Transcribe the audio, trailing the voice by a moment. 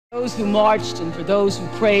those who marched, and for those who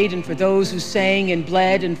prayed, and for those who sang and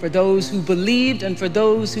bled, and for those who believed, and for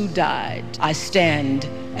those who died, I stand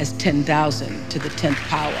as 10,000 to the 10th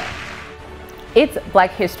power. It's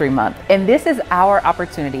Black History Month, and this is our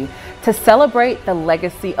opportunity to celebrate the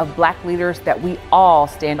legacy of Black leaders that we all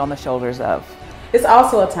stand on the shoulders of. It's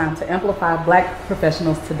also a time to amplify Black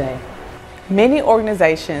professionals today. Many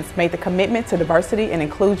organizations made the commitment to diversity and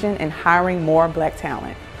inclusion in hiring more Black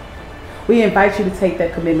talent. We invite you to take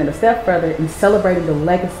that commitment a step further in celebrating the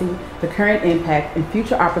legacy, the current impact, and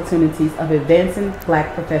future opportunities of advancing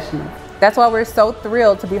Black professionals. That's why we're so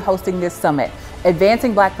thrilled to be hosting this summit,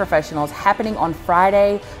 Advancing Black Professionals, happening on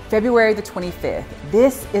Friday, February the 25th.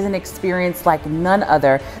 This is an experience like none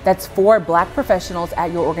other that's for Black professionals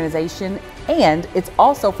at your organization, and it's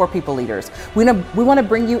also for people leaders. We want to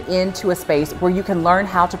bring you into a space where you can learn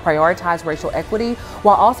how to prioritize racial equity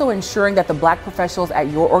while also ensuring that the Black professionals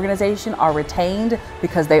at your organization are retained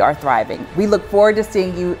because they are thriving. We look forward to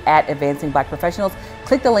seeing you at Advancing Black Professionals.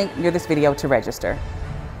 Click the link near this video to register.